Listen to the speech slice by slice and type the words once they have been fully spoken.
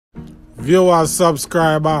viewers,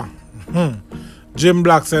 subscriber, Jim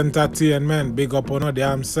Black's Entertainment, big up on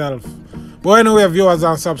damn self. But anyway, viewers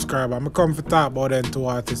and subscriber, I'm come to talk about them two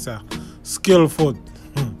artists, Skillfoot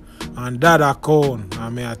and Dada Kkoon. I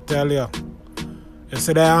mean, I tell you, you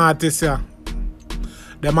see the artists here,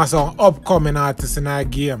 them are some upcoming artists in our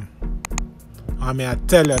game. I mean, I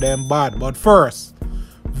tell you, them bad. But first,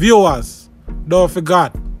 viewers, don't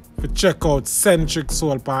forget to check out Centric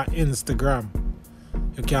Soul on Instagram.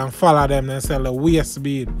 You can follow them and sell the waist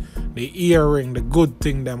bead, the earring, the good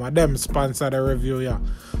thing them, and them sponsor the review here.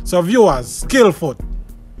 So viewers, Skillfoot.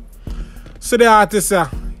 See the artist here,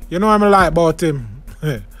 you know what I like about him?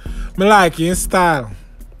 I like his style.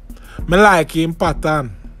 I like his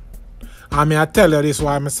pattern. I mean, I tell you this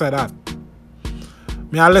why I say that.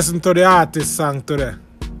 I listen to the artist song today.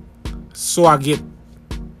 Swag it.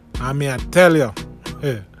 I mean, I tell you.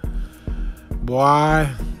 Boy.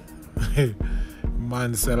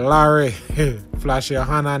 Man say, Larry, flash your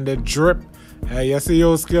hand on the drip. Hey, you see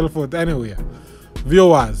your Skillfoot anyway.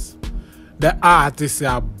 Viewers, the artists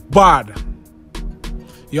are bad.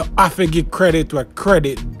 You have to give credit where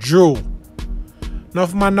credit due.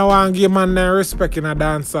 Enough man now want give man their respect in a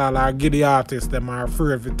dance hall or give the artists them are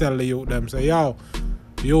afraid to tell the youth them say, yo,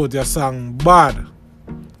 youth, your song bad.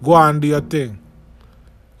 Go and do your thing.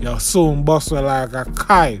 You soon bust like a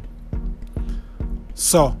kite.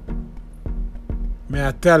 So, may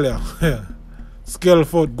I tell you,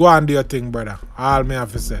 Skillfoot, go and do your thing, brother. All me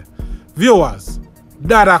have to say. Viewers,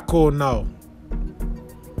 Dada Kkoon now.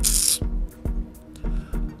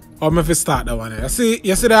 How me fi start that one here?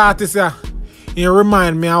 You see the artist here? He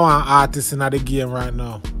remind me of one artist in the game right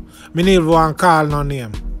now. Me need one call no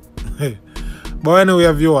name. But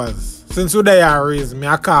anyway, viewers, since we there reason, me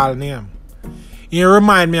I call name. He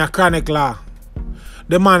remind me of Chronic Law.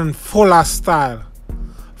 The man full of style,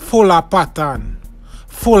 full of pattern,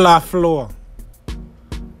 full of flow,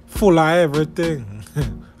 full of everything.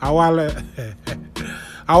 How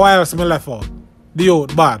else me left out? The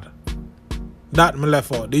youth bad. That me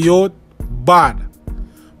left out. The youth bad.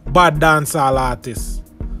 Bad dancehall artist.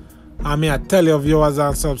 I mean, I tell you, viewers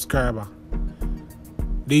and subscriber,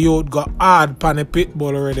 the youth got hard pan the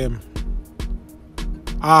pitbull rhythm.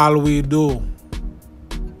 All we do.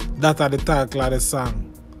 That are the title of the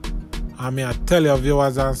song. I mean, I tell you,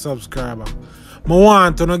 viewers and subscriber, I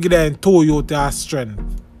want to give them two youth their strength.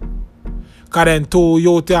 Because them two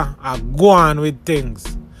youth are going with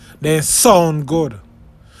things. They sound good.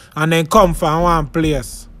 And then come from one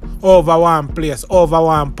place, over one place, over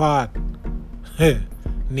one part.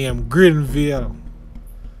 Name Greenville.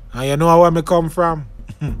 And you know where me come from?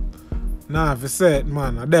 Nah, if you say it,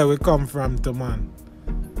 man, there we come from to, man.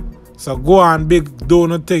 So go on big do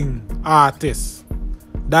nothing artist.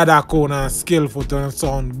 Dada Kkoon and Skillfoot and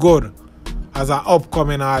sound good. As an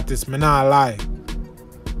upcoming artist, me not lie.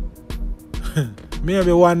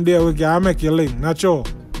 Maybe one day we can make you link, not sure.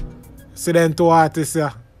 See them two artists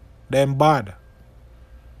here, them bad.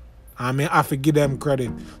 I mean, I have to give them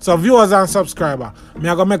credit. So viewers and subscriber, me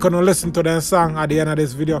I gonna make you listen to them song at the end of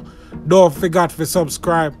this video. Don't forget to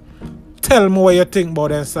subscribe. Tell me what you think about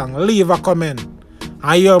them song. Leave a comment.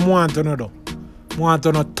 And you want to know though. Want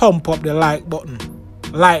to know, thump up the like button.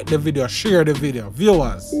 Like the video, share the video.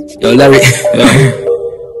 Viewers. Yo, Larry,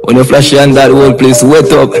 when you flash on that whole place,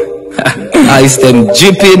 wet up. Ice them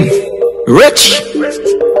dripping. Rich.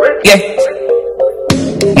 Yeah.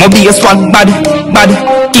 Moby a swag bad, bad.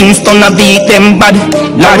 Kingston a beat them bad.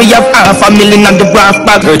 Larry have $500,000 on the brass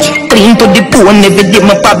bag. Clean to the bone, every day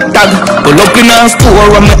my pop tag. Pull up in a store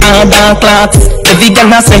on my other class. Every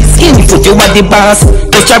girl a say, Skillfoot you are the boss.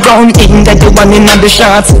 Touch around in that the one in the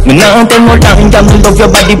shots. Me now tell no time, girl me love your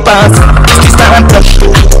body parts. She start blush,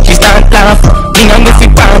 she start laugh. Me now me fi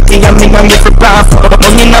party and me now me fi laugh.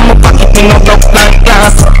 Money in my pocket, me now look like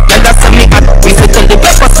glass. Girl a say me hot, we say tell the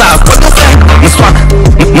pepper sauce. What you say? Me swag,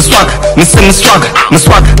 me swag, me say me swag, me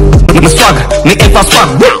swag, me swag, me ever swag.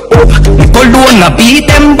 Me cologne a beat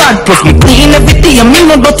them bad, plus me clean every day and me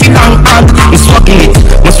no dirty long hard. Me swagging it,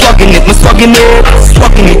 me swagging it, me swagging it,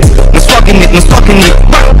 swagging it, me swagging it, me swagging it.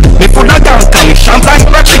 Me full of dance, can me chant like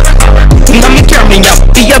ratchet. Now me carry me up,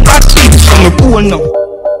 be a bad shit, so me cool now.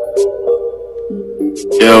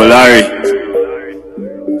 Yo, Larry,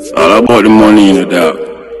 it's all about the money in the dog.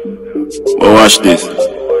 But watch this.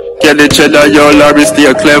 Get the cheddar, yo, Larry,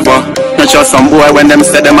 stay clever. Not just some boy when them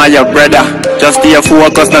say them are your brother. Just stay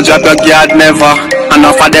focused, not drop your guard never.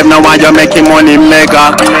 Enough of them now want you making money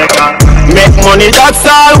mega. Make money, that's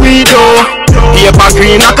all we do. Paper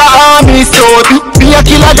green like a army suit. Be a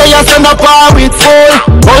killer, they a send up all with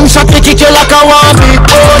full. One shot they kick you like a one big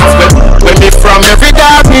boat. When me from every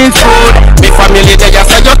dog needs food. Me family, they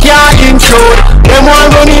just say you can't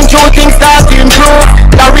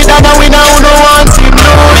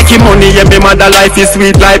money, yeah, me mother life is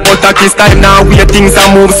sweet like butter kiss. Time now where things are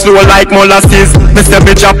move slow like molasses. Me say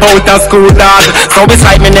me drop out of school, dad. So it's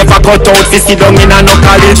like me never cut out fi sit down in a no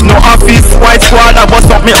college, no office. White squad a bust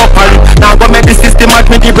up me up a lip. Now go make the system at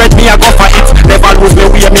me the bread, me a go for it. Never lose me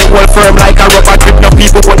way, me hold firm like a rubber grip. No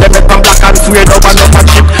people put them up on black and swear over no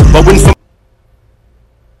chip. But when some